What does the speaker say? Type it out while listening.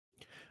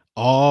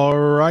All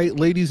right,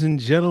 ladies and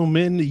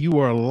gentlemen, you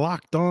are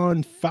Locked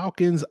On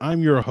Falcons.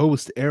 I'm your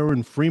host,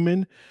 Aaron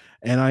Freeman,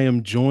 and I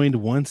am joined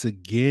once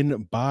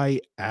again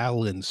by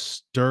Alan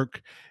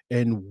Strk,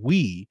 and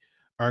we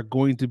are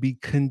going to be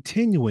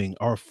continuing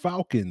our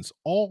Falcons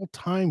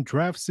all-time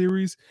draft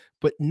series,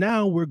 but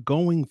now we're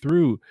going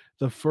through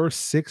the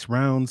first 6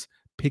 rounds,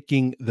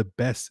 picking the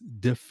best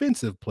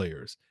defensive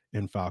players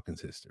in Falcons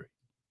history.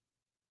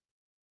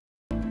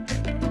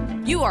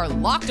 You are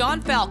Locked On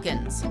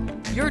Falcons,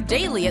 your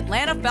daily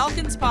Atlanta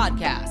Falcons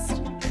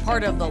podcast.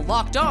 Part of the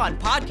Locked On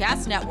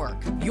Podcast Network,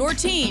 your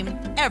team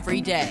every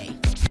day.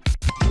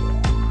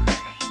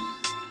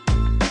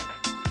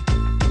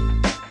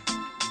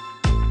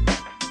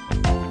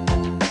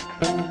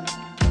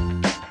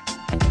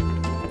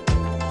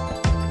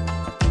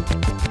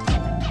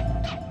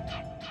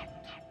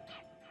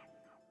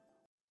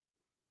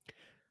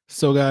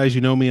 So, guys, you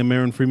know me, I'm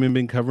Aaron Freeman,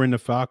 been covering the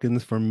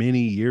Falcons for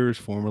many years,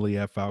 formerly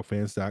at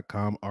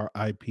FalcFans.com,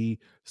 RIP,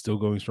 still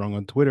going strong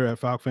on Twitter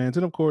at FalcFans,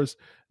 and of course,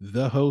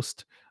 the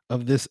host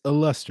of this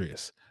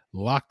illustrious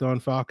Locked On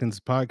Falcons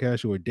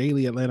podcast, your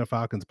daily Atlanta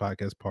Falcons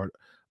podcast, part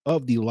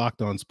of the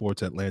Locked On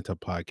Sports Atlanta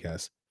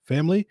podcast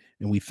family.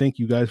 And we thank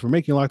you guys for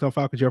making Locked On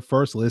Falcons your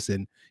first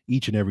listen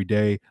each and every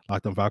day.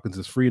 Locked On Falcons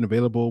is free and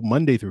available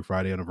Monday through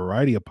Friday on a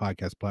variety of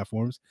podcast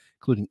platforms,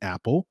 including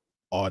Apple,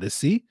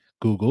 Odyssey,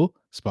 Google,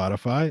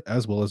 Spotify,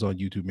 as well as on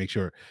YouTube. Make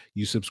sure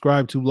you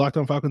subscribe to Locked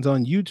On Falcons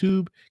on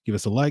YouTube. Give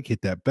us a like,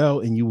 hit that bell,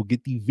 and you will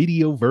get the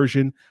video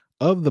version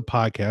of the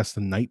podcast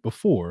the night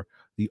before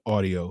the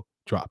audio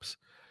drops.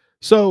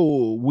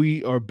 So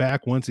we are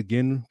back once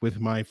again with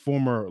my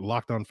former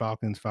Locked On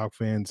Falcons,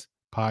 Falcons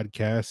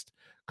podcast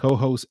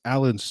co-host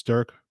Alan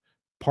Strk,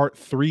 part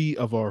 3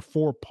 of our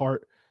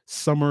 4-part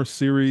summer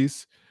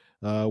series.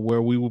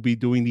 Where we will be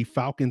doing the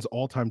Falcons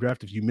all-time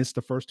draft. If you missed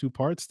the first 2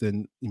 parts,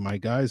 then my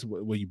guys,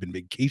 you've been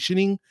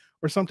vacationing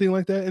or something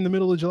like that in the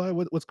middle of July?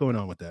 What's going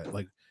on with that?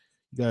 Like,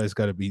 you guys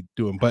got to be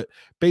doing. But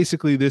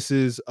basically, this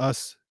is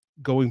us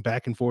going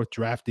back and forth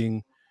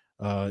drafting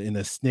in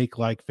a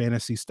snake-like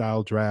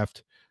fantasy-style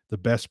draft, the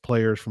best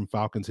players from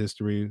Falcons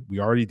history. We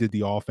already did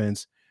the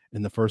offense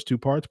in the first 2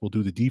 parts. We'll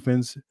do the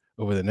defense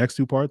over the next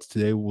 2 parts.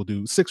 Today, we'll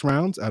do 6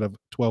 rounds out of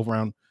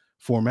 12-round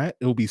format.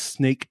 It will be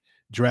snake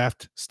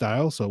draft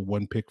style, so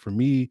 1 pick for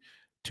me,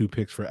 2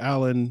 picks for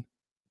Alan,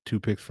 2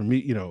 picks for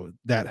me,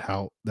 that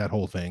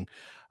whole thing.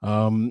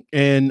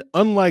 And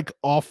unlike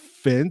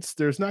offense,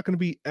 there's not going to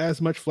be as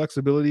much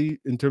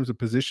flexibility in terms of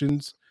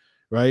positions,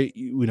 right?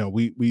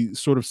 We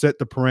sort of set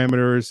the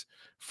parameters: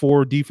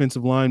 4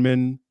 defensive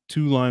linemen,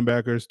 2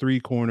 linebackers, 3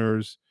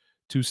 corners,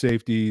 2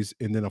 safeties,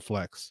 and then a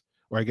flex,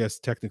 or I guess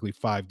technically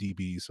 5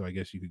 DBs, so I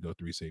guess you could go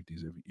 3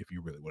 safeties if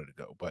you really wanted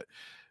to go. But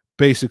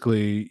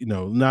basically,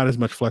 not as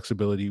much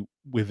flexibility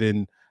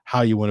within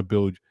how you want to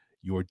build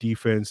your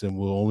defense, and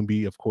we'll only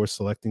be, of course,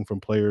 selecting from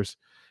players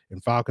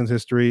in Falcons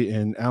history.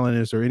 And Alan,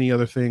 is there any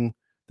other thing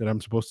that I'm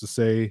supposed to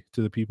say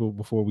to the people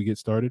before we get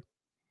started?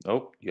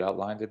 Nope, you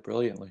outlined it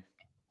brilliantly.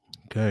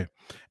 Okay.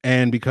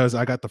 And because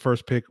I got the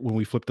first pick when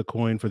we flipped the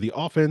coin for the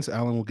offense,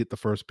 Alan will get the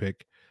first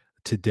pick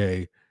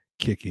today,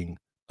 kicking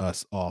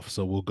us off.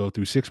 So we'll go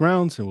through 6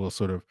 rounds and we'll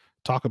sort of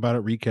talk about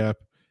it, recap,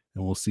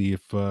 and we'll see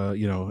if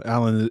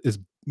Alan is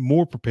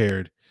more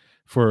prepared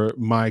for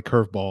my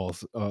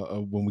curveballs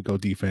when we go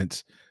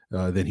defense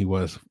than he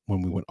was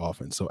when we went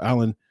offense. So,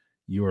 Alan,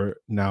 you are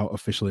now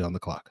officially on the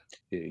clock.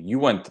 You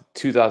went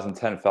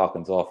 2010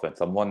 Falcons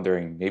offense. I'm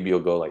wondering maybe you'll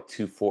go like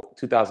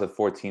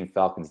 2014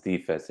 Falcons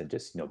defense and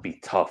just be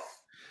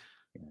tough.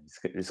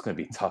 It's going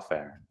to be tough,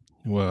 Aaron.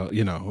 Well,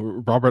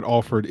 Robert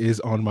Alford is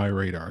on my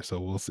radar, so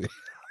we'll see.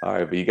 All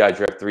right, but you got to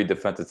draft 3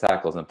 defensive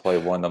tackles and play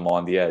one of them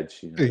on the edge.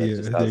 There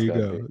you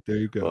go. There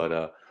you go.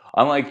 But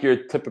unlike your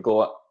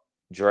typical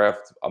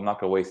draft, I'm not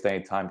going to waste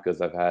any time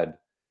because I've had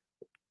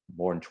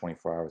more than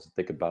 24 hours to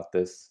think about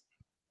this.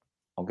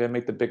 I'm going to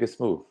make the biggest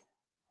move.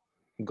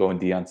 I'm going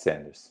Deion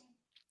Sanders.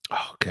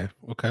 Oh, okay.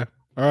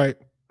 All right.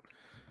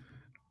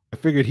 I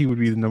figured he would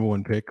be the number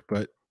 1 pick,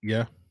 but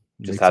yeah.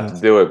 Just have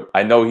to do it.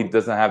 I know he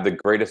doesn't have the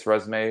greatest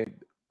resume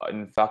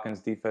in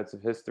Falcons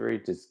defensive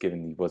history, just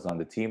given he wasn't on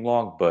the team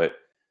long, but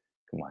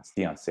come on, it's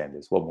Deion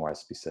Sanders. What more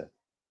has to be said?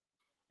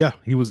 Yeah,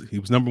 he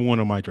was number 1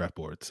 on my draft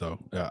board, so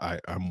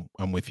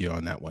I'm with you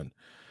on that one.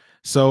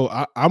 So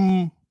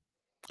I'm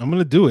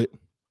gonna do it.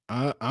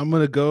 I'm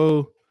gonna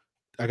go.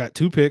 I got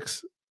 2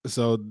 picks,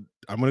 so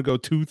I'm gonna go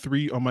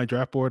 2-3 on my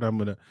draft board. I'm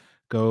gonna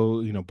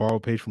go, borrow a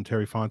page from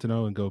Terry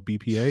Fontenot and go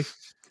BPA.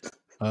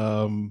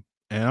 And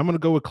I'm gonna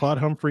go with Claude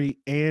Humphrey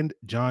and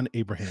John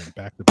Abraham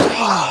back to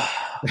back.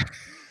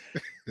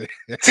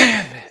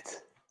 Damn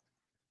it!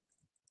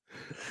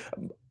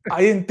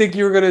 I didn't think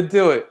you were gonna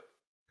do it,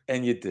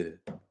 and you did.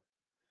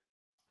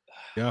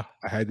 Yeah,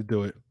 I had to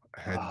do it.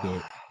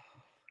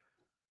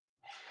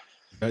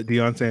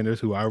 Deion Sanders,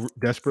 who I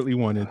desperately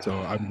wanted, so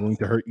I'm going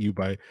to hurt you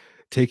by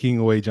taking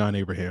away John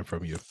Abraham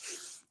from you.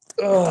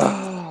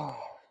 I'm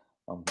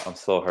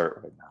so hurt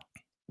right now.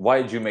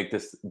 Why did you make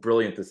this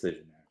brilliant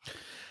decision?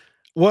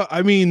 Well,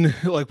 I mean,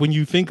 like when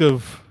you think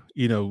of,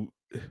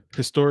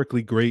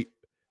 historically great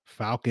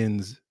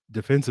Falcons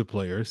defensive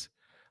players,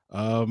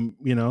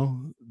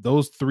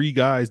 those three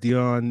guys,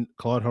 Deion,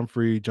 Claude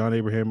Humphrey, John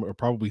Abraham, are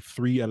probably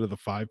 3 out of the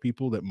 5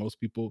 people that most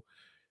people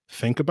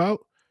think about.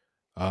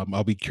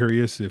 I'll be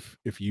curious if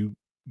you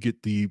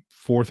get the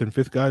 4th and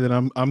 5th guy that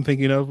I'm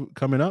thinking of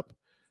coming up.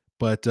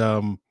 But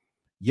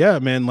yeah,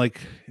 man,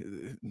 like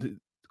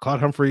Claude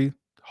Humphrey,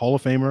 Hall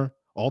of Famer,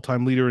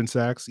 all-time leader in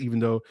sacks, even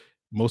though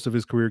most of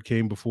his career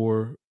came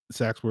before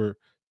sacks were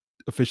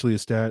officially a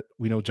stat.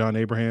 We know John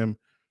Abraham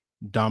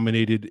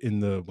dominated in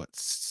the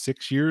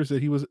 6 years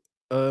that he was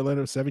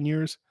Atlanta, 7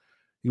 years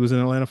he was an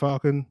Atlanta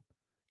Falcon.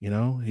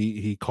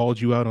 He called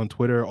you out on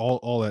Twitter,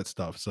 all that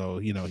stuff. So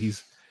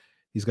he's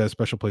got a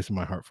special place in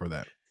my heart for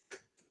that.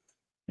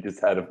 You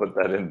just had to put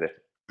that in there.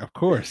 Of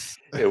course.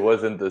 It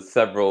wasn't the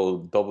several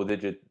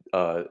double-digit,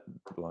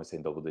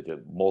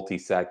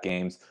 multi-sack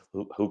games.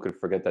 Who could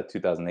forget that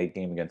 2008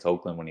 game against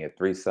Oakland when he had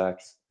 3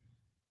 sacks?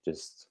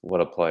 Just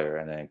what a player.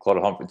 And then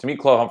Claude Humphrey. To me,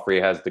 Claude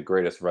Humphrey has the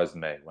greatest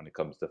resume when it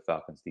comes to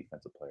Falcons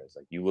defensive players.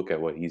 Like, you look at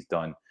what he's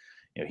done,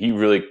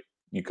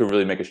 you could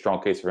really make a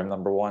strong case for him,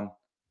 number one,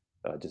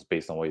 just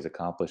based on what he's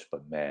accomplished.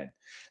 But man,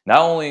 not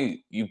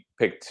only you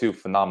pick 2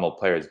 phenomenal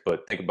players,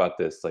 but think about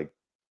this. Like,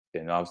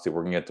 and obviously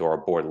we're going to get to our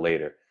board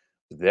later.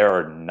 There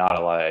are not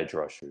a lot of edge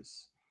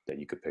rushers that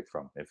you could pick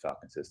from in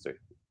Falcons history.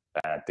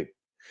 And I think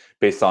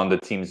based on the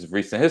team's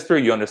recent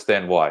history, you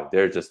understand why.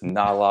 There's just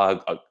not a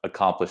lot of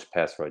accomplished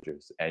pass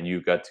rushers, and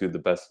you got 2 of the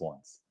best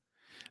ones.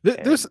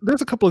 There's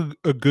a couple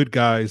of good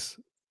guys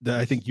that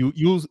I think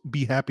you'll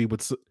be happy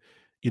with,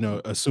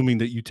 assuming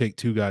that you take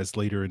 2 guys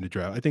later in the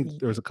draft. I think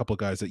there's a couple of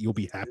guys that you'll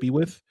be happy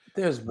with.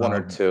 There's 1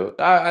 or 2.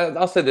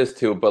 I'll say there's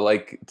 2, but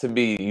like, to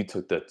me, you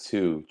took the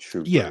 2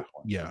 true. Yeah,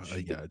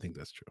 I think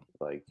that's true.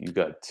 Like, you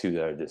got 2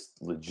 that are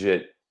just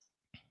legit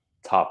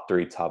top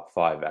 3, top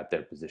 5 at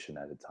their position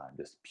at a time,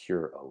 just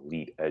pure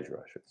elite edge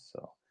rushers.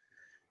 So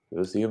it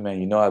was you, man.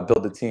 You know how to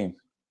build a team.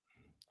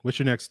 What's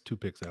your next 2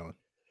 picks, Alan?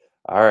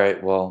 All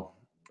right, well,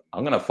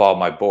 I'm gonna follow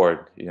my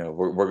board.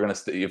 We're gonna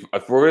stay.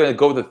 If we're gonna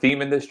go with the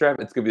theme in this draft,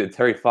 it's gonna be the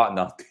Terry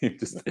Fontenot theme.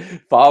 Just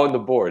following the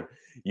board.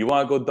 You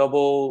want to go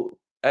double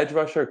edge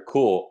rusher?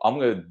 Cool. I'm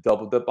gonna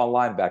double dip on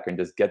linebacker and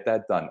just get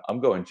that done.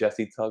 I'm going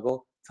Jessie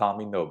Tuggle,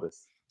 Tommy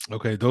Nobis.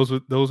 Okay, those were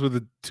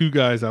the 2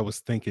 guys I was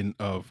thinking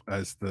of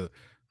as the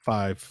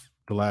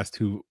last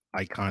 2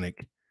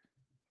 iconic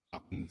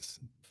Falcons.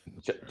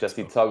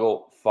 Jessie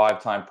Tuggle,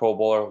 5-time Pro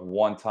Bowler,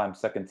 1-time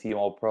second-team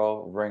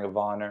All-Pro, Ring of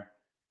Honor.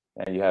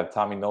 And you have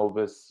Tommy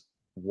Nobis,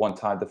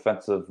 1-time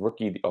defensive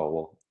rookie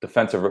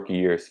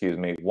year,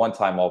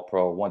 1-time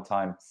All-Pro,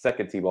 1-time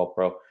second-team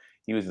All-Pro.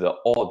 He was the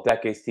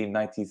All-Decades Team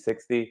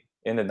 1960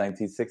 in the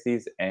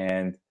 1960s,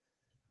 and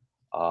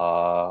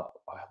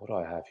what do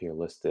I have here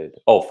listed?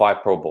 5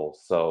 Pro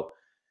Bowls. So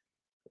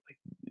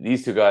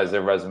these 2 guys,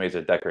 their resumes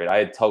are decorated. I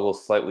had Tuggle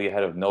slightly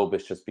ahead of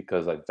Nobis just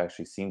because I've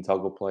actually seen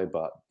Tuggle play,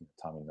 but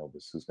Tommy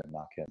Nobis, who's going to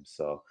knock him?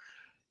 So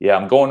yeah,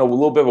 I'm going a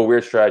little bit of a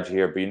weird strategy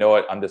here, but you know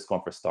what? I'm just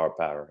going for star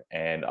power,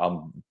 and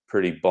I'm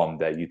pretty bummed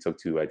that you took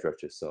 2 edge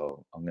rushers.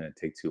 So I'm going to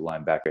take 2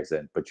 linebackers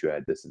and put you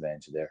at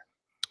disadvantage there.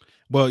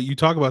 Well, you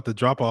talk about the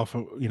drop off,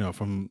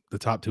 from the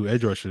top 2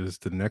 edge rushers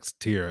to the next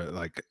tier.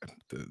 Like,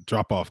 the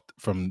drop off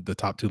from the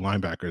top 2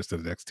 linebackers to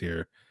the next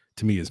tier,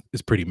 to me,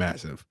 is pretty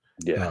massive.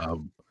 Yeah.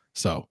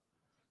 So,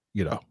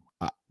 we're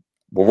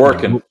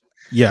working.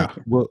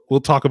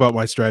 We'll talk about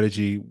my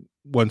strategy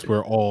once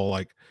we're all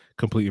like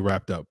completely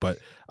wrapped up. But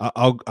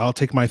I'll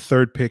take my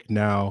 3rd pick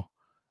now,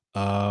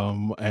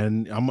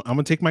 and I'm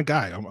gonna take my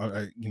guy.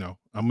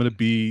 I'm gonna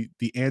be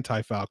the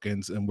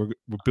anti-Falcons, and we're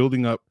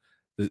building up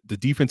the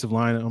defensive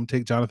line. I'm gonna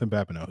take Jonathan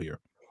Babineau here.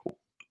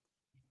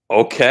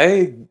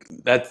 Okay,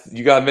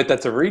 you gotta admit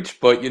that's a reach,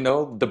 but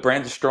the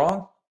brand is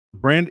strong.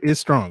 Brand is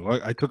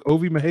strong. I took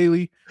Ovi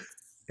Mahaley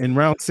in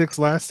round 6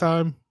 last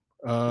time.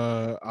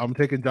 I'm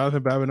taking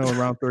Jonathan Babineau in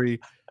round 3,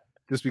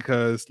 just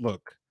because,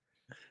 look,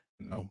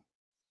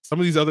 some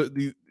of these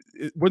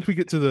once we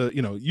get to the,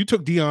 you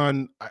took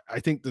Deion.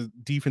 I think the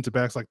defensive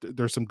backs, like,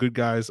 there's some good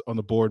guys on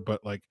the board,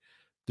 but like,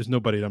 there's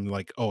nobody that I'm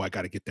like, I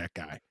got to get that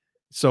guy.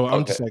 So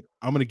I'm just like,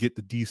 I'm going to get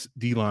the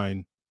D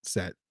line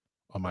set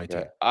on my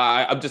team.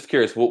 I'm just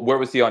curious, where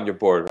was he on your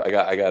board? I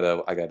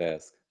gotta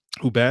ask.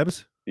 Who,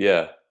 Babs?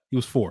 Yeah, he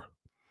was 4.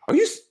 Are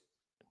you?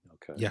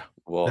 Okay. Yeah.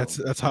 Well,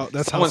 that's how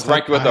someone's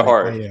ranked with the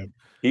heart.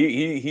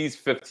 He's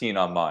 15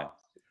 on mine,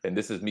 and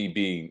this is me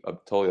being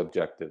totally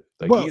objective.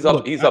 Like,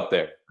 he's up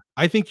there.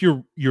 I think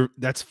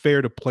that's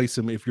fair to place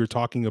him if you're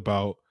talking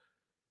about,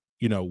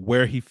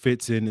 where he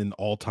fits in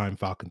all-time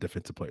Falcon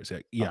defensive players.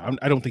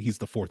 I don't think he's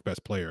the 4th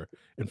best player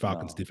in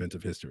Falcons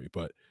defensive history,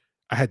 but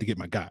I had to get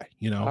my guy.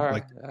 I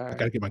got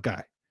to get my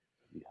guy.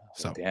 Yeah,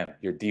 so damn,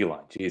 your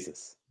D-line,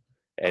 Jesus,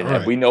 and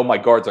right. We know my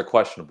guards are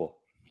questionable.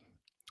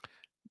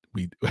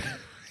 We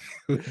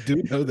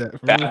do know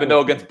that.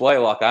 Babineau against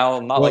Blaylock.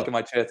 I'm not liking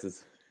my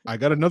chances. I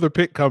got another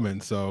pick coming,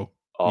 so.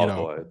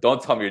 Boy,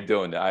 don't tell me you're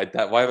doing that.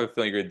 Why have I a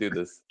feeling you're gonna do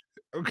this?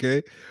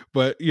 Okay,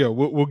 but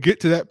we'll get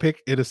to that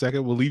pick in a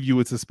second. We'll leave you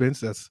with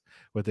suspense. That's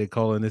what they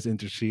call in this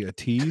industry a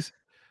tease.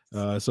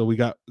 So we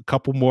got a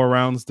couple more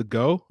rounds to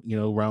go,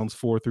 rounds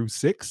 4 through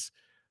 6,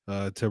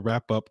 to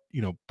wrap up,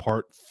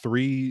 part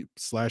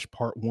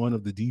 3/part 1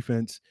 of the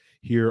defense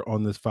here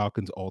on this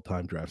Falcons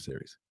all-time draft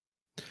series.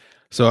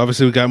 So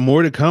obviously we got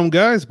more to come,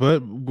 guys,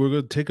 but we're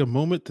going to take a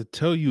moment to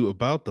tell you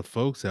about the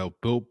folks at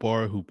Built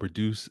Bar who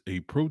produce a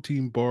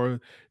protein bar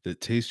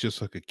that tastes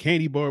just like a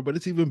candy bar, but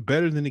it's even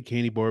better than a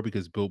candy bar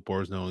because Built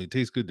Bars not only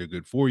taste good, they're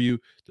good for you.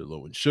 They're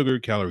low in sugar,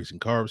 calories,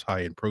 and carbs,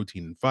 high in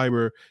protein and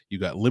fiber. You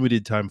got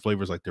limited time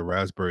flavors like the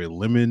raspberry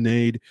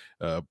lemonade,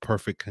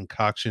 perfect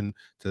concoction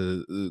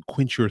to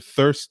quench your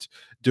thirst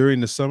during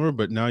the summer,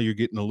 but now you're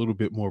getting a little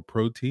bit more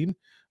protein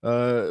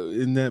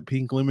in that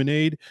pink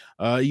lemonade.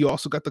 You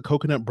also got the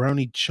coconut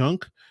brownie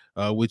chunk,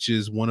 which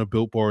is one of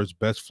Built Bar's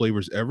best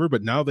flavors ever.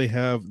 But now they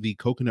have the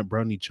coconut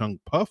brownie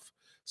chunk puff.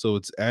 So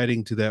it's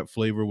adding to that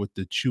flavor with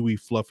the chewy,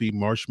 fluffy,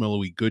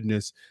 marshmallowy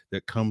goodness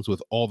that comes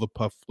with all the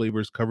puff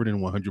flavors covered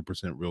in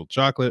 100% real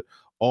chocolate.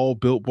 All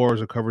Built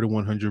Bars are covered in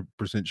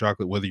 100%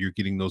 chocolate, whether you're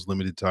getting those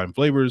limited time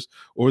flavors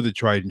or the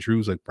tried and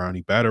trues like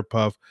brownie batter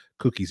puff,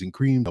 cookies and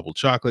cream, double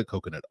chocolate,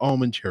 coconut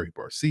almond, cherry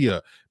barcia,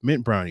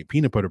 mint brownie,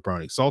 peanut butter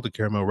brownie, salted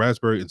caramel,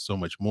 raspberry, and so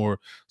much more.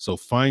 So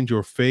find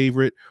your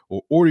favorite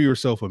or order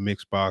yourself a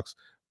mix box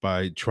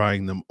by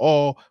trying them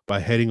all by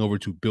heading over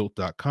to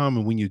built.com.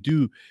 And when you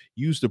do,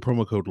 use the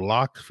promo code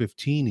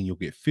LOCKED15 and you'll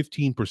get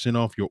 15%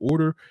 off your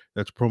order.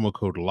 That's promo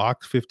code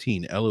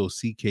LOCKED15,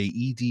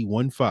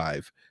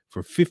 LOCKED15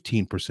 for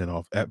 15%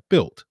 off at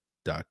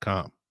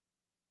built.com.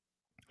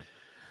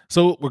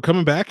 So we're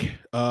coming back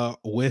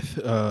with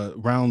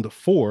round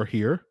 4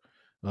 here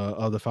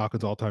of the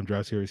Falcons all-time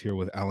draft series here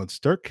with Alan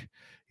Strk.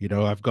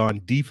 I've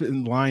gone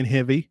defense line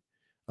heavy.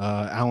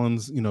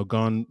 Allen's,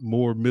 gone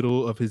more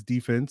middle of his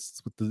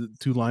defense with the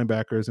 2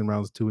 linebackers in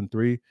rounds 2 and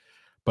 3.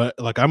 But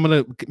I'm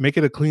going to make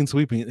it a clean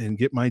sweep and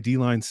get my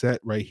D-line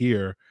set right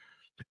here.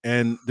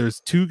 And there's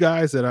 2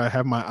 guys that I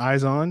have my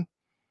eyes on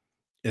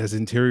as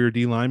interior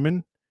D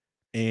linemen.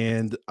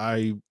 And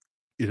I,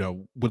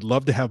 would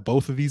love to have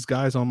both of these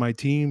guys on my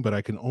team, but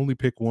I can only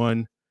pick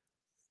one.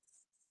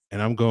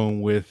 And I'm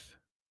going with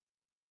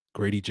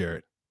Grady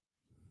Jarrett.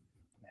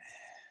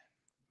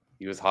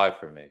 He was high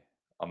for me.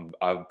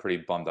 I'm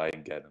pretty bummed I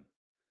didn't get him.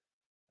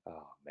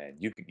 Oh man,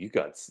 you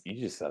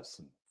just have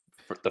some.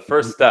 The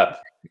first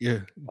step. Yeah.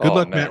 Good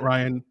luck, man. Matt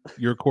Ryan.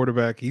 Your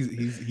quarterback.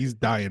 He's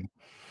dying.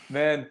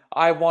 Man,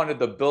 I wanted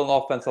to build an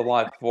offensive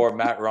line for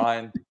Matt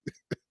Ryan.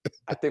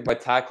 I think my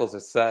tackles are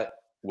set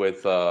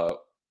with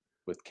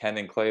Ken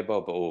and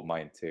Claybo, but my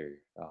interior.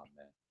 Oh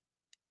man.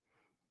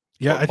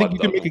 Yeah, I think you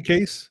can make a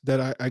case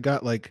that I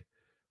got like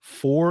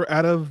 4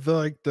 out of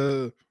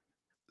the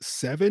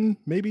 7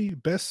 maybe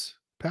best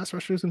pass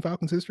rushers in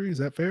Falcons history. Is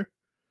that fair?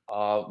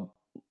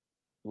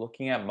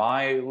 Looking at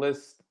my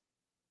list,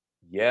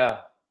 yeah.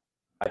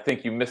 I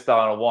think you missed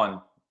out on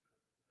one.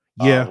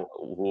 Yeah.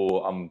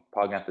 Who I'm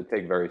probably gonna have to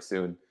take very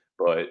soon.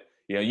 But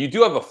you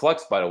do have a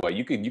flex, by the way.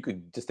 You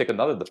could just take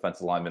another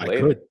defensive lineman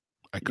later.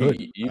 I could.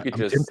 You could I'm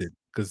just tempted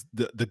because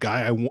the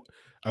guy we'll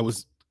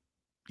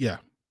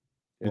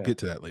get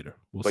to that later.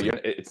 But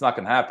it's not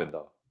gonna happen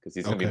though, because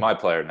he's gonna be my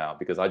player now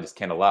because I just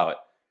can't allow it.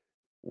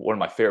 One of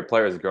my favorite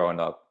players growing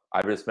up.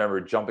 I just remember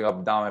jumping up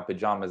and down in my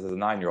pajamas as a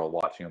 9-year-old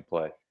watching him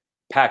play.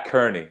 Pat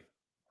Kearney.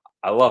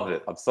 I love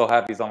it. I'm so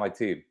happy he's on my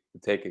team.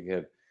 Taking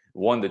him.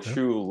 One of the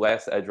true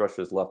last edge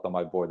rushers left on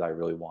my board that I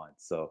really want.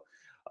 So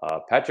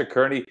Patrick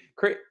Kearney,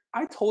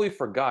 I totally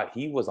forgot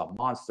he was a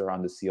monster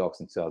on the Seahawks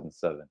in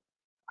 2007.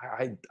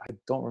 I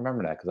don't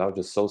remember that because I was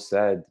just so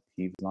sad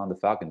he was not on the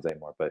Falcons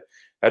anymore. But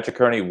Patrick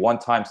Kearney,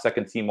 1-time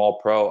second-team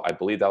All-Pro. I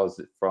believe that was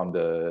from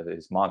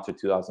his monster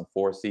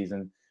 2004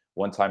 season.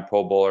 1-time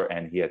Pro Bowler,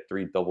 and he had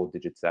 3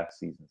 double-digit sack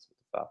seasons with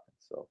the Falcons.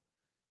 So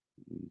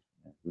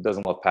who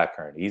doesn't love Pat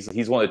Kearney?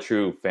 He's one of the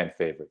true fan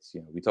favorites.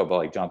 We talk about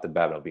like Jonathan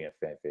Babineau being a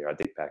fan favorite. I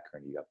think Pat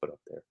Kearney got put up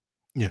there.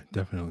 Yeah,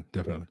 definitely.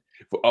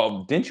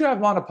 Didn't you have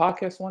him on a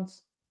podcast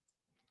once?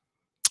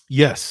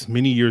 Yes,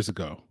 many years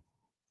ago.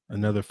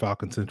 Another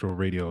Falcon Central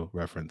radio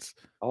reference.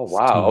 Oh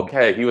wow!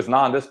 Okay, he was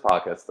not on this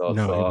podcast though.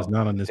 No, he was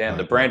not on this. Damn,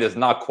 the brand is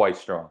not quite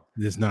strong.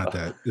 It's not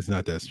that. It's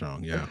not that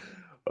strong. Yeah.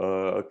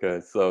 Okay,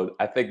 so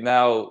I think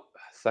now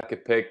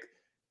second pick.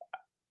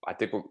 I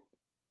think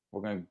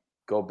we're gonna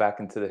go back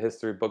into the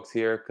history books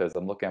here because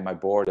I'm looking at my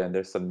board and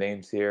there's some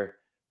names here.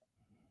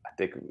 I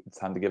think it's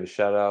time to give a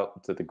shout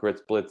out to the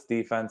Grits Blitz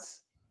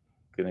defense.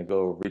 Gonna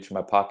go reach in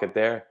my pocket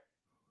there.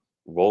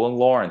 Roland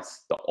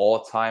Lawrence, the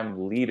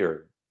all-time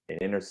leader in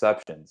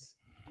interceptions,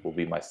 will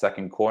be my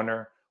second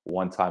corner.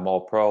 1-time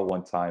All-Pro,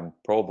 1-time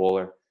Pro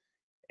Bowler,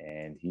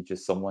 and he's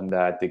just someone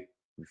that I think,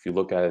 if you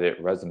look at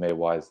it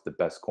resume-wise, the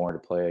best corner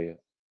to play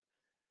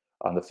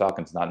on the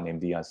Falcons, not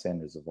named Deion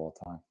Sanders of all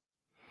time.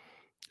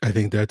 I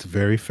think that's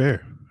very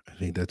fair.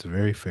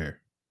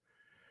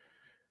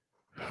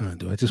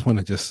 Do I just want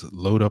to just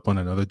load up on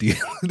another D?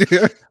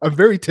 I'm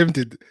very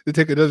tempted to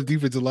take another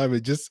defensive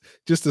lineman just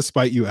to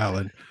spite you,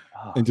 Alan,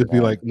 Oh, and just be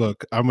man. like,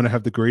 look, I'm going to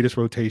have the greatest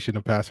rotation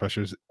of pass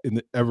rushers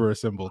ever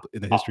assembled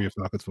in the history of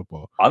Falcons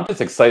football. I'm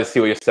just excited to see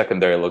what your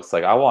secondary looks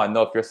like. I want to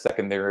know if your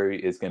secondary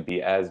is going to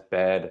be as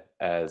bad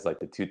as like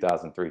the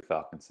 2003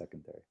 Falcons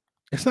secondary.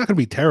 It's not going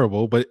to be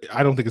terrible, but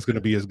I don't think it's going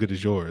to be as good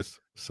as yours.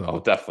 So, Oh,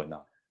 definitely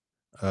not.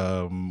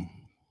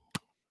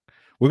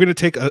 We're going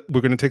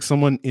to take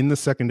someone in the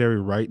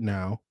secondary right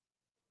now.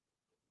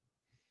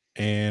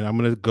 And I'm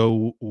going to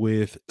go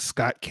with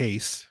Scott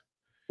Case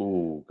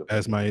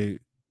as my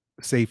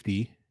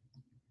safety,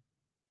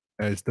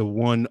 as the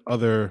one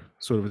other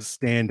sort of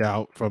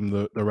standout from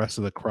the rest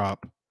of the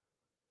crop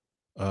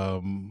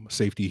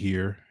safety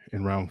here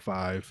in round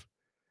 5.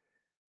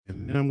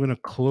 And then I'm going to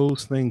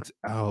close things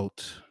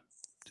out.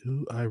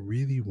 Do I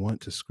really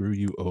want to screw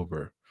you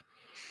over?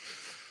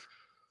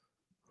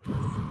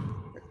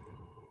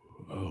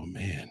 Oh,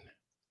 man.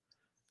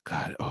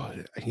 God,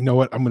 you know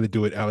what? I'm going to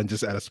do it, Alan,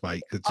 just out of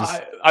spite.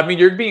 I mean,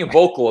 you're being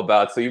vocal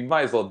about it, so you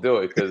might as well do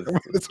it because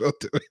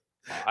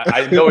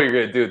I know you're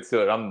going to do it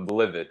to it. I'm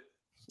livid.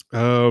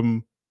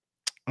 I'm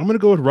going to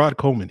go with Rod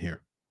Coleman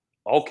here.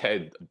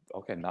 Okay,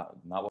 not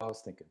what I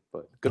was thinking,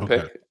 but good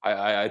pick.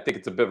 I think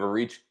it's a bit of a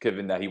reach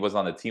given that he was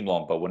on the team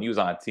long, but when he was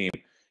on a team,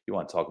 you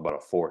want to talk about a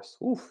force.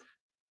 Oof.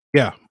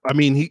 Yeah, I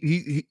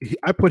mean,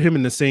 I put him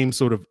in the same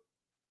sort of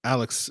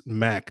Alex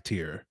Mack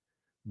tier,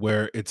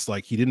 where it's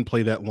like he didn't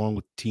play that long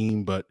with the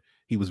team, but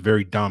he was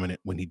very dominant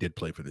when he did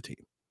play for the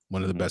team.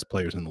 One of the best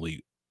players in the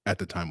league at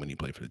the time when he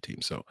played for the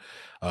team. So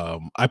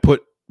I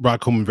put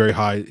Rod Coleman very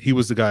high. He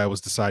was the guy I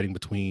was deciding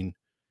between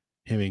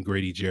him and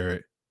Grady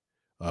Jarrett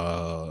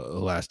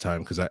last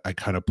time, because I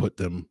kind of put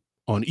them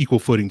on equal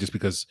footing just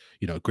because,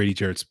 you know, Grady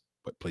Jarrett's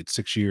played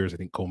 6 years. I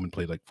think Coleman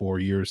played like 4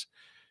 years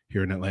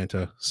here in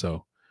Atlanta.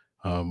 So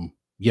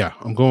yeah,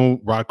 I'm going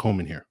Rod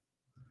Coleman here.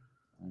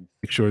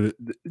 Make sure that,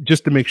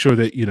 just to make sure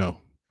that, you know,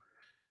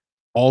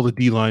 all the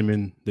D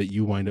linemen that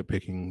you wind up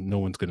picking, no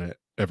one's going to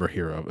ever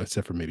hear of,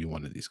 except for maybe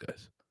one of these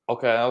guys.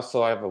 Okay,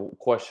 also I have a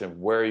question.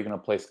 Where are you going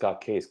to play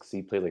Scott Case? Because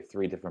he played like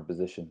 3 different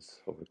positions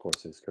over the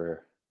course of his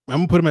career. I'm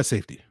going to put him at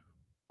safety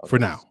for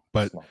now,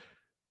 but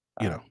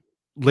you know,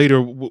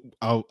 later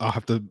I'll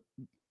have to,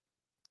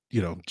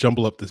 you know,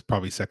 jumble up this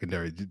probably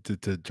secondary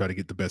to try to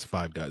get the best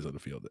 5 guys on the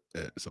field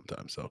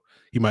sometimes. So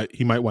he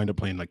might wind up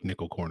playing like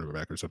nickel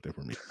cornerback or something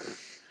for me.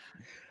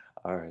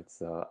 All right,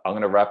 so I'm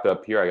going to wrap it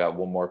up here. I got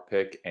one more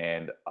pick,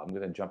 and I'm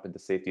going to jump into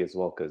safety as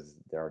well because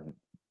there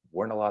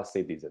weren't a lot of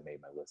safeties that made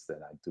my list,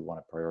 and I do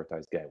want to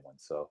prioritize getting one.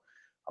 So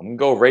I'm going to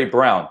go Ray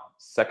Brown,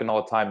 second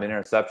all-time in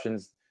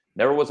interceptions.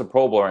 Never was a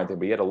Pro Bowl or anything,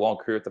 but he had a long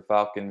career with the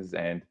Falcons,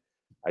 and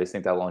I just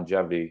think that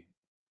longevity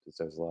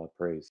deserves a lot of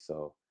praise.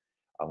 So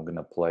I'm going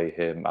to play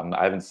him.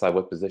 I haven't decided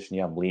what position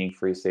yet. I'm leaning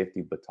free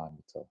safety, but time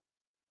will tell.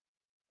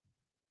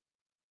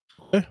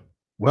 Okay.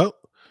 Well,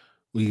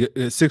 we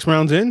get 6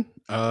 rounds in.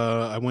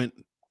 I went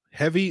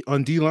heavy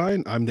on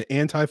D-line. I'm the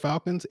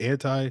anti-Falcons,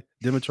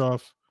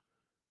 anti-Dimitrov.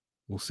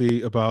 We'll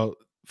see about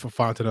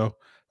Fafantino.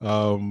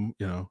 You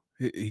know,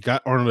 he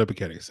got Arnold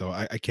Epiketti, so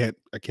I can't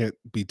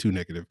be too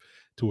negative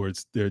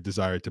towards their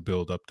desire to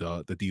build up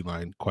the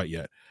D-line quite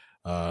yet.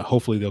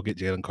 Hopefully they'll get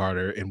Jalen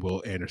Carter and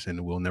Will Anderson,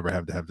 and we'll never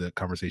have to have the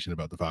conversation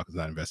about the Falcons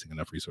not investing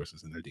enough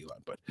resources in their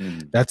D-line. But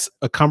that's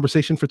a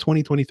conversation for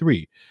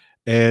 2023.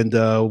 And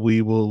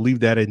we will leave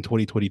that in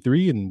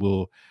 2023, and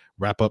we'll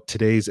wrap up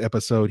today's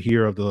episode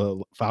here of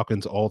the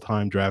Falcons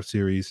All-Time Draft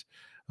Series,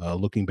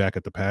 looking back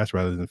at the past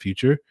rather than the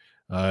future.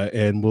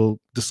 And we'll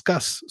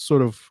discuss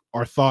sort of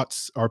our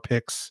thoughts, our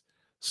picks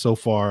so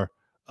far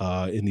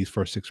in these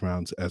first 6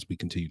 rounds as we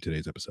continue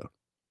today's episode.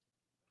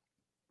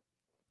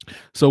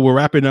 So we're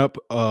wrapping up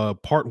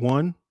part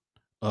 1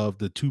 of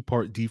the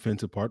 2-part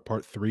defensive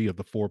part 3 of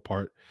the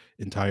 4-part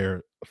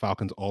entire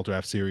Falcons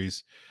All-Draft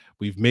Series.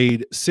 We've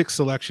made 6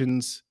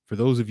 selections. For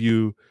those of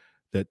you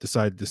that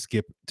decided to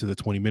skip to the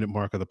 20-minute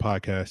mark of the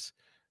podcast,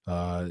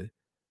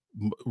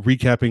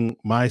 recapping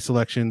my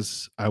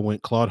selections, I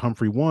went Claude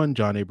Humphrey 1,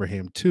 John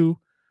Abraham 2,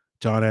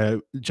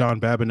 John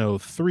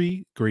Babineau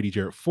 3, Grady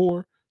Jarrett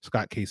 4,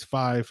 Scott Case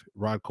 5,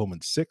 Rod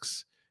Coleman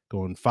 6,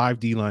 going 5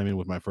 D linemen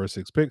with my first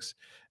 6 picks.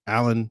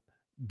 Allen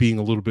being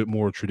a little bit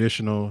more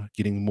traditional,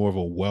 getting more of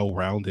a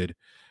well-rounded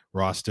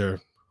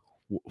roster.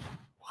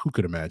 Who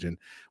could imagine?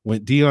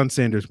 Went Deion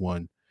Sanders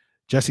 1,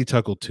 Jessie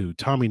Tuggle 2,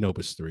 Tommy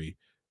Nobis 3,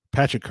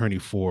 Patrick Kearney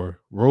 4,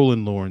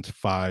 Roland Lawrence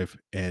 5,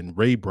 and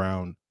Ray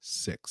Brown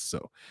 6.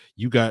 So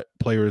you got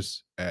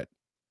players at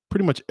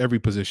pretty much every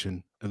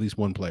position, at least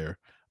one player.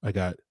 I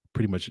got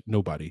pretty much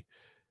nobody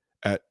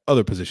at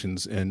other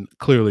positions. And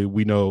clearly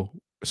we know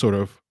sort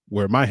of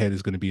where my head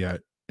is going to be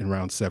at in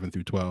round 7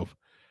 through 12.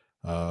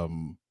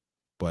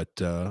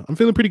 But I'm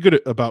feeling pretty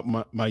good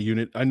about my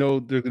unit. I know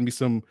there's going to be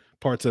some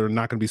parts that are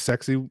not going to be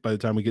sexy by the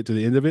time we get to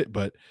the end of it,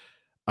 but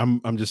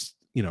I'm just,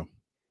 you know,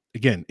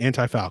 again,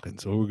 anti-Falcon.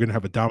 So we're going to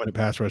have a dominant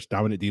pass rush,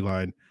 dominant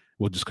D-line.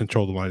 We'll just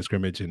control the line of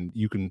scrimmage. And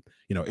you can,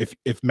 you know,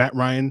 if Matt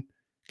Ryan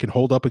can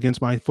hold up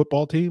against my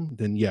football team,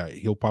 then yeah,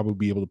 he'll probably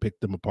be able to pick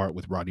them apart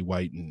with Roddy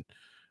White and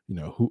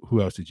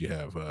who else did you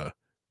have?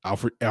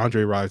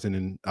 Andre Rison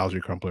and Alger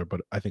Crumpler,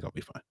 but I think I'll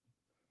be fine.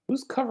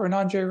 Who's covering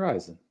Andre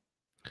Rison?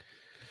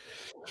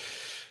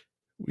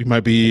 We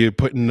might be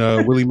putting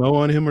Willie Moe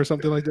on him or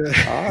something like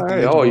that. All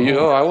right.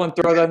 I wouldn't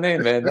throw that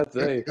name, man. That's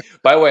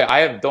By the way,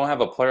 I don't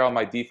have a player on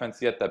my defense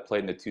yet that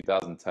played in the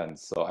 2010s.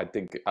 So I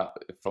think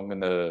if I'm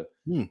gonna,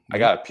 I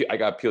got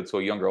appeal to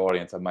a younger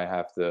audience. I might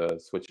have to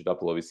switch it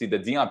up a little bit. See, the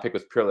Deion pick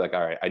was purely like,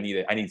 all right, I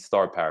need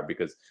star power,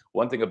 because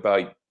one thing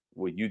about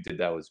what you did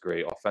that was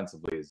great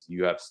offensively is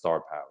you have star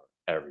power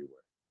everywhere.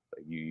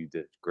 Like you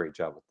did a great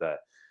job with that.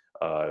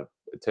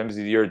 In terms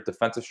of your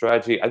defensive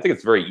strategy, I think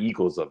it's very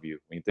Eagles of you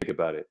when you think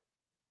about it.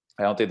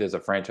 I don't think there's a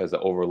franchise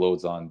that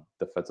overloads on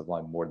defensive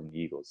line more than the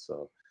Eagles.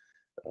 So,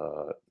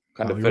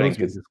 kind of fitting.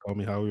 Just call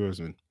me Howie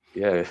Roseman.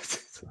 Yeah,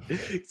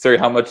 sorry,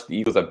 how much the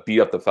Eagles have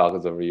beat up the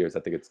Falcons over the years. I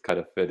think it's kind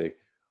of fitting.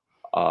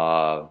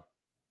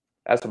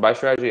 As for my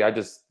strategy, I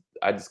just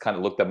kind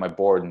of looked at my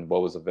board and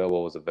what was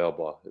available was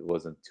available. It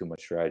wasn't too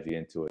much strategy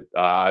into it.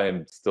 I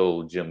am still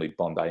legitimately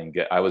bummed I didn't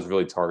get. I was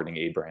really targeting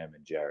Abraham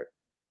and Jarrett.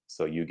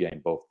 So you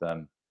getting both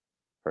them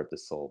hurt the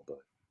soul, but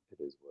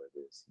it is what it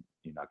is.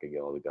 You're not gonna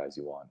get all the guys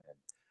you want. And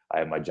I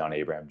have my John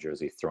Abraham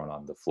jersey thrown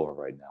on the floor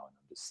right now, and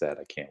I'm just sad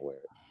I can't wear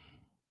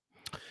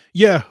it.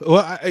 Yeah,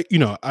 well,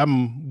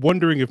 I'm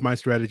wondering if my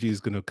strategy is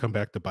going to come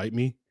back to bite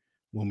me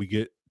when we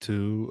get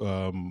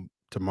to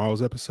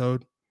tomorrow's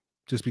episode,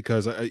 just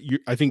because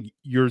I think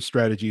your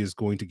strategy is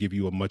going to give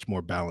you a much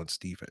more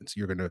balanced defense.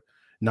 You're going to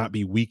not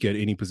be weak at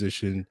any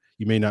position.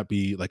 You may not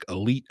be like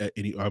elite at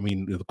any. I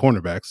mean, the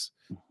cornerbacks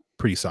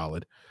pretty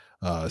solid.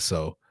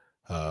 So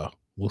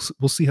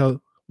we'll see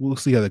how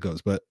that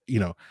goes. But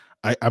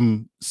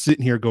I'm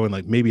sitting here going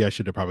like maybe I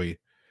should have probably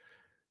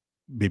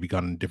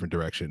gone in a different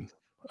direction.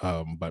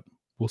 But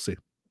we'll see.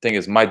 Thing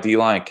is, my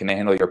D-line can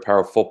handle your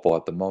power football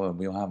at the moment.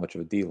 We don't have much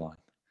of a D-line.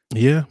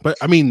 Yeah, but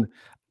I mean,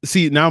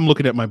 see, now I'm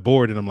looking at my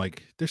board and I'm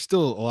like, there's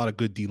still a lot of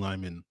good D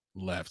linemen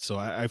left. So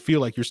I feel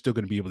like you're still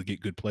going to be able to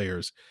get good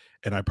players,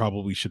 and I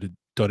probably should have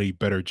done a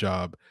better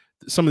job.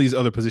 Some of these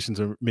other positions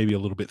are maybe a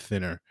little bit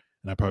thinner,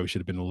 and I probably should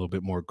have been a little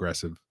bit more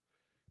aggressive,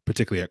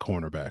 particularly at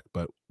cornerback,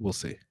 but we'll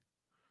see.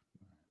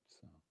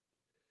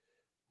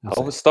 Hell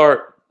of a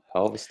start.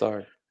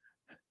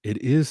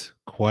 It is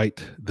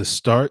quite the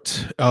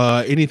start.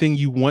 Anything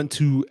you want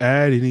to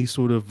add? Any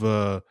sort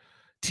of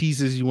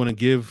teases you want to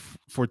give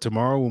for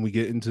tomorrow when we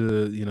get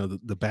into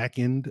the back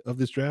end of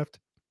this draft?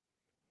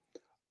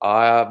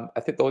 I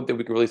think the only thing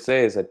we can really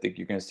say is I think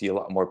you're going to see a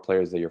lot more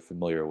players that you're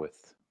familiar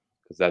with,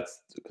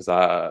 because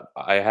I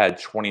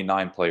had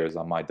 29 players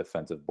on my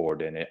defensive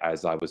board, and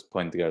as I was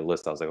putting together a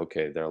list, I was like,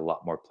 okay, there are a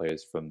lot more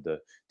players from the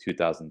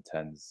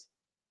 2010s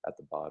at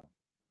the bottom.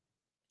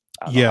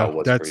 Yeah,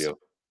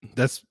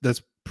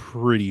 that's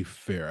pretty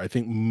fair. I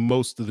think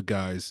most of the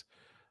guys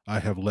I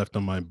have left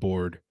on my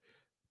board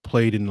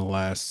played in the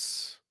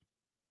last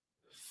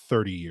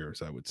 30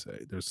 years, I would say.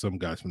 There's some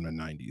guys from the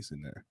 90s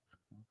in there,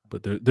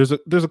 but there's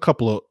a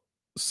couple of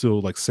still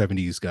like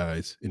 70s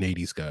guys and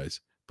 80s guys,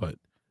 but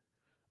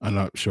I'm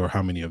not sure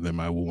how many of them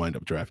I will wind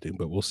up drafting,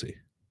 but we'll see.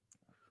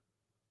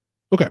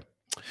 Okay.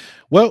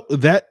 Well,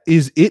 that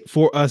is it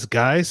for us,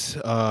 guys.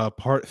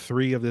 Part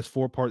 3 of this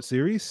 4-part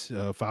series,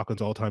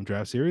 Falcons All-Time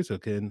Draft Series.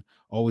 Again,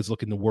 always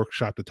looking to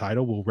workshop the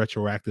title. We'll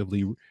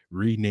retroactively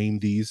rename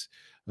these.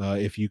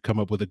 If you come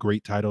up with a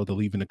great title, to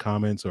leave in the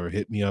comments or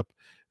hit me up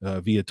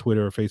via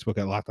Twitter or Facebook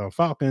at Locked On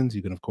Falcons.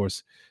 You can, of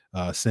course,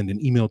 send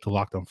an email to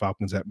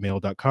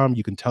lockedonfalcons@mail.com.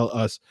 You can tell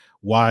us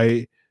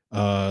why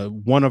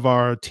one of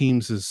our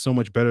teams is so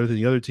much better than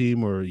the other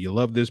team, or you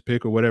love this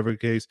pick, or whatever the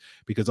case,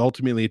 because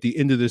ultimately at the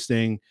end of this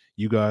thing,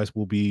 you guys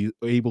will be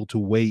able to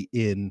weigh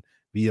in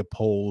via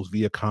polls,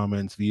 via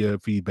comments, via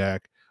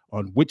feedback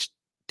on which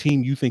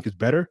team you think is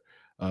better,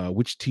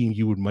 which team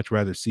you would much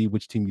rather see,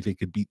 which team you think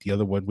could beat the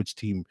other one, which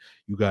team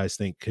you guys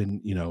think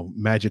can,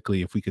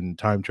 magically, if we can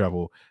time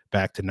travel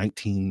back to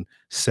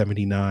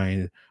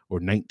 1979 or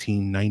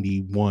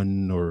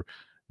 1991 or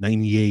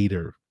 98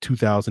 or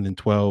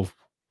 2012,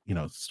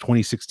 it's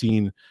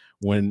 2016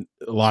 when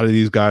a lot of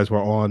these guys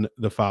were on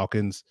the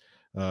Falcons.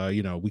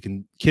 We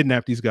can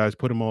kidnap these guys,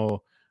 put them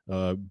all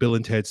Bill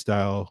and Ted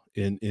style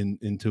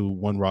into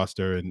one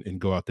roster and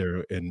go out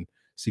there and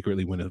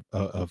secretly win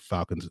a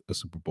Falcons a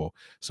Super Bowl.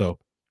 So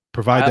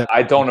provide that.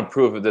 I don't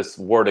approve of this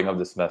wording of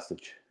this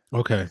message.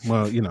 Okay,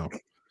 well,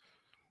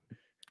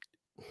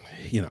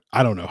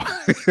 I don't know.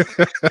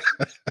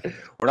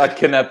 We're not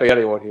kidnapping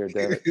anyone here,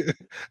 damn it.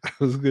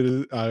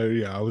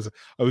 I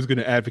was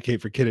gonna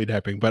advocate for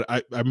kidnapping, but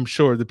I'm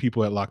sure the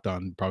people at Locked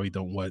On probably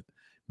don't want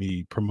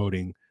me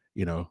promoting,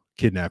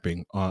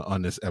 kidnapping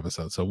on this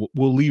episode. So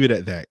we'll leave it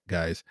at that,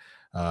 guys.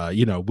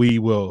 We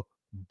will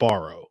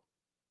borrow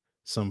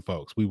some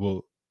folks. We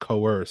will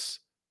coerce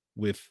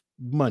with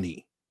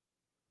money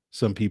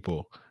some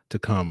people to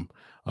come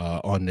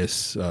on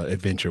this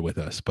adventure with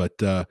us. But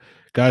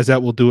guys,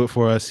 that will do it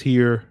for us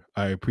here.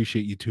 I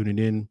appreciate you tuning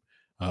in.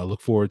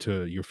 Look forward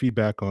to your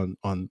feedback on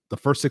the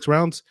first 6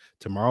 rounds.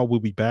 Tomorrow we'll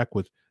be back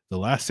with the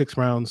last 6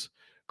 rounds,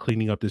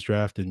 cleaning up this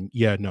draft. And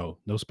no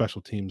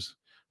special teams,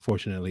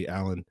 fortunately,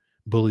 Alan.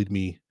 bullied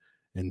me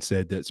and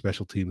said that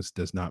special teams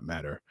does not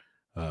matter.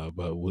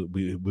 But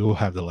we will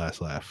have the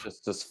last laugh.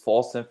 Just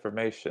false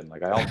information.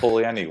 Like, I don't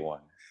bully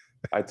anyone.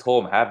 I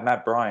told him, have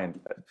Matt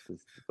Bryant. It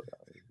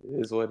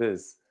is what it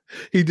is.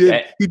 He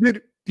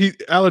did.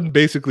 Alan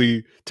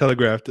basically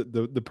telegraphed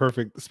the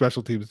perfect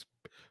special teams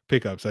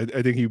pickups. I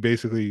think he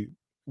basically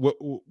what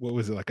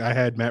was it like? I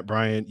had Matt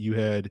Bryant. You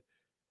had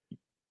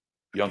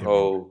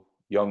Young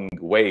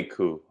Wei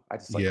Koo. I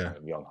just like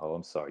Young Ho.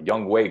 I'm sorry,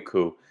 Young Wei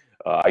Koo.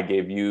 I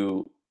gave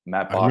you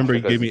Matt Bosher. I remember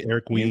he gave me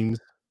Eric Weems.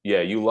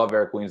 You love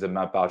Eric Weems and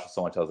Matt Bosher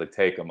so much. I was like,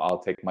 take him. I'll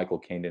take Michael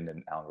Kanan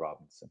and Allen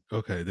Robinson.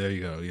 Okay, there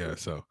you go. Yeah,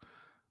 so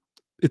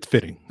it's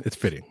fitting. It's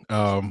fitting.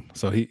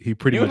 So he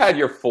pretty much had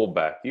your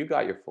fullback. You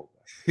got your fullback.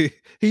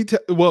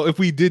 Well, if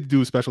we did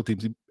do special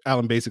teams,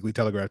 Alan basically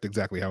telegraphed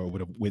exactly how it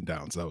would have went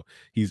down. So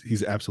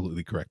he's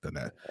absolutely correct on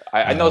that.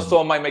 I know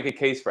someone might make a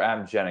case for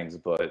Adam Jennings,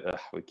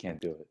 but we can't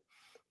do it.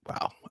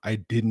 Wow, I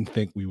didn't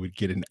think we would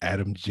get an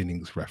Adam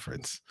Jennings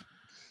reference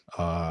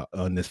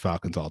on this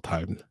Falcons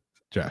all-time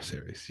draft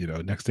series. You know,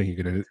 next thing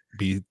you're gonna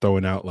be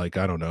throwing out, like,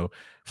 I don't know,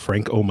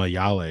 Frank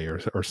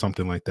Omayale or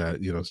something like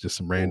that. You know, it's just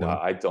some random.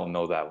 I don't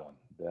know that one.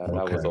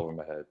 That was over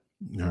my head.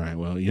 All right,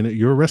 well, you know,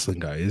 you're a wrestling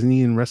guy, isn't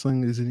he? In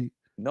wrestling, isn't he?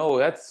 No,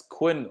 that's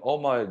Quinn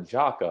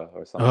Omajaka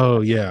or something. Oh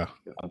yeah,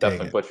 I'm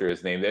definitely butcher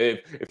his name.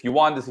 If you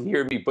wanted to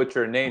hear me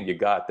butcher a name, you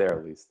got there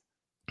at least.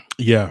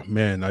 Yeah,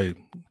 man.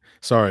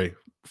 Sorry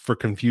for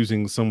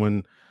confusing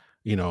someone,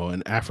 you know,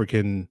 an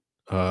African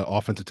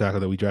offensive tackle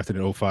that we drafted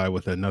in 05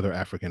 with another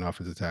African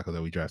offensive tackle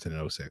that we drafted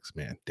in 06.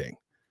 Man, dang.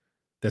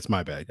 That's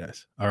my bad,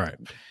 guys. All right.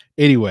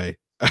 Anyway,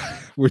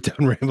 we're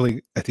done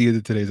rambling at the end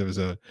of today's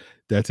episode.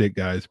 That's it,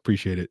 guys.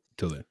 Appreciate it.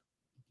 Till then.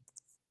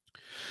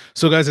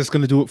 So, guys, that's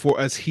going to do it for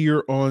us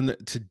here on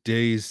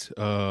today's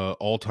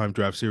all-time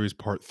draft series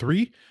part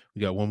 3.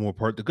 We got one more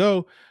part to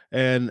go,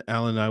 and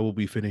Alan and I will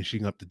be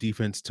finishing up the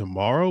defense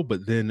tomorrow.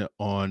 But then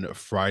on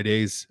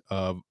Fridays,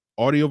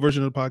 audio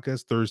version of the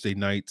podcast, Thursday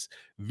nights,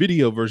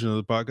 video version of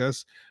the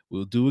podcast,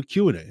 we'll do a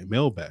Q&A, a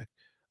mailbag,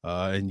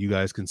 and you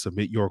guys can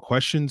submit your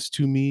questions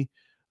to me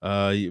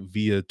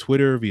via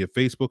Twitter, via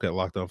Facebook at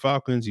Locked On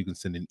Falcons. You can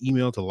send an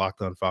email to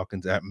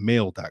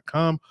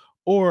lockedonfalcons@mail.com.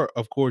 Or,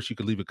 of course, you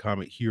could leave a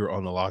comment here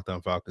on the Locked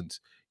On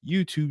Falcons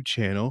YouTube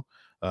channel,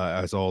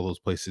 as all those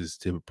places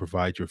to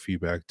provide your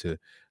feedback, to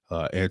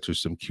answer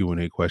some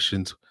Q&A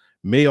questions.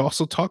 May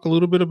also talk a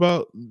little bit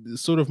about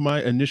sort of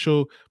my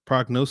initial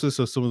prognosis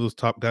of some of those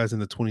top guys in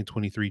the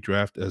 2023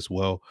 draft as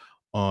well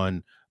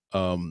on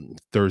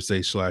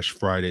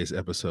Thursday/Friday's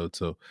episode.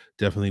 So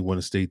definitely want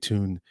to stay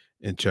tuned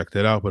and check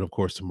that out. But, of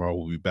course, tomorrow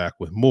we'll be back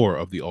with more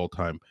of the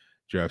all-time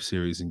draft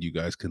series, and you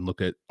guys can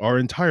look at our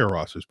entire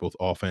rosters, both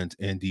offense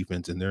and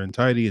defense, in their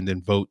entirety, and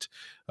then vote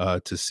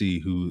to see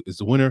who is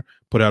the winner.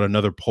 Put out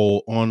another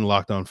poll on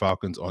Locked On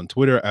Falcons on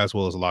Twitter, as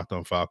well as Locked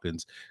On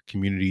Falcons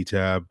community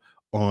tab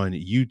on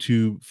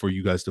YouTube for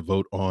you guys to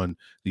vote on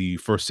the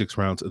first 6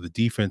 rounds of the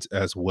defense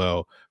as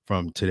well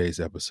from today's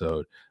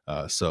episode.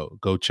 So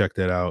go check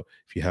that out.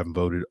 If you haven't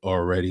voted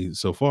already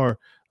so far,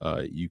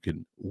 you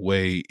can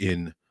weigh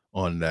in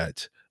on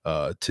that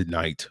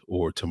tonight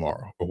or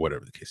tomorrow or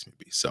whatever the case may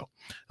be. So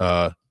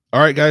all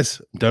right,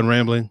 guys, I'm done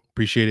rambling.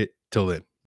 Appreciate it. Till then.